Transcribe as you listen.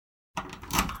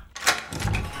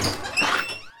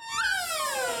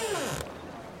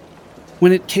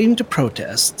When it came to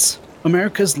protests,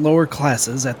 America's lower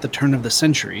classes at the turn of the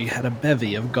century had a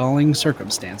bevy of galling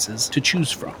circumstances to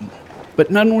choose from. But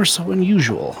none were so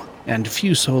unusual, and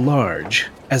few so large,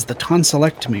 as the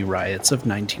tonsillectomy riots of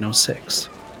 1906.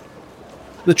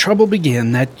 The trouble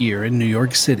began that year in New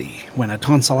York City, when a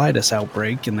tonsillitis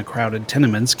outbreak in the crowded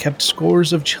tenements kept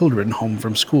scores of children home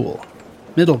from school.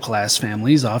 Middle-class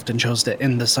families often chose to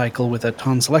end the cycle with a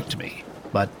tonsillectomy,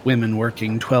 but women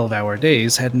working 12-hour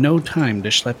days had no time to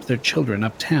schlep their children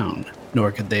uptown, nor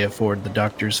could they afford the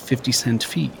doctor's 50-cent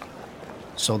fee.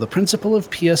 So the principal of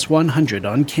PS 100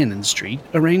 on Cannon Street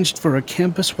arranged for a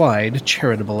campus-wide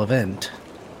charitable event.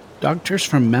 Doctors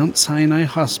from Mount Sinai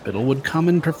Hospital would come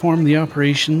and perform the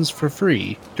operations for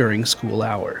free during school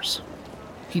hours.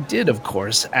 He did, of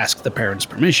course, ask the parents'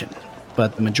 permission,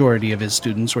 but the majority of his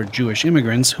students were Jewish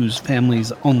immigrants whose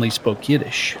families only spoke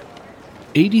Yiddish.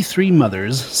 83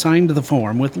 mothers signed the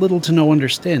form with little to no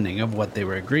understanding of what they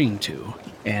were agreeing to,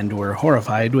 and were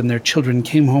horrified when their children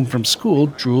came home from school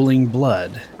drooling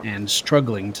blood and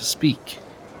struggling to speak.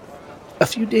 A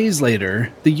few days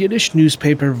later, the Yiddish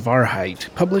newspaper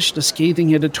Wahrheit published a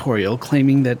scathing editorial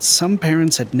claiming that some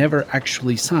parents had never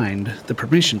actually signed the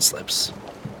permission slips.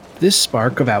 This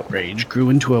spark of outrage grew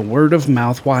into a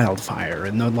word-of-mouth wildfire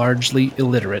in the largely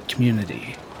illiterate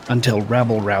community, until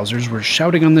rabble-rousers were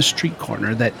shouting on the street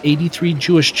corner that 83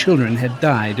 Jewish children had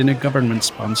died in a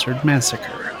government-sponsored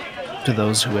massacre. To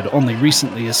those who had only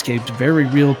recently escaped very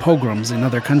real pogroms in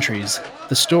other countries,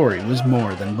 the story was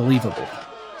more than believable.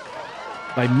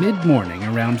 By mid-morning,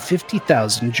 around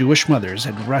 50,000 Jewish mothers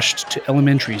had rushed to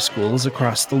elementary schools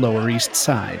across the Lower East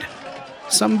Side.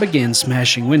 Some began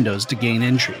smashing windows to gain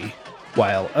entry,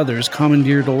 while others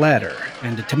commandeered a ladder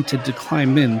and attempted to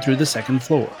climb in through the second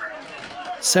floor.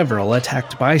 Several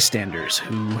attacked bystanders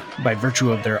who, by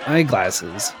virtue of their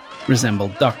eyeglasses,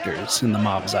 resembled doctors in the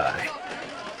mob's eye.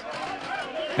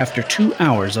 After 2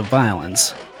 hours of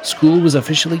violence, school was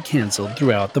officially canceled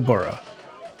throughout the borough.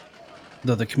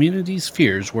 Though the community's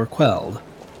fears were quelled,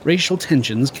 racial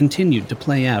tensions continued to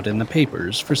play out in the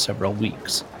papers for several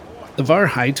weeks. The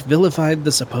Wahrheit vilified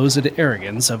the supposed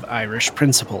arrogance of Irish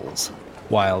principals,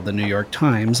 while the New York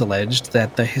Times alleged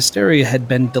that the hysteria had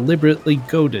been deliberately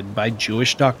goaded by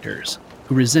Jewish doctors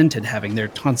who resented having their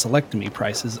tonsillectomy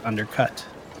prices undercut.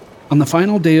 On the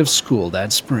final day of school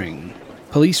that spring,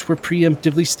 police were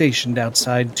preemptively stationed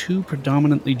outside 2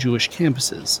 predominantly Jewish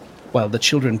campuses, while the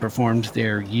children performed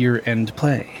their year-end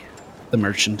play, The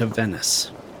Merchant of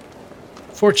Venice.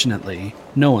 Fortunately,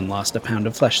 no one lost a pound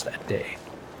of flesh that day,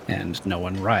 and no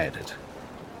one rioted.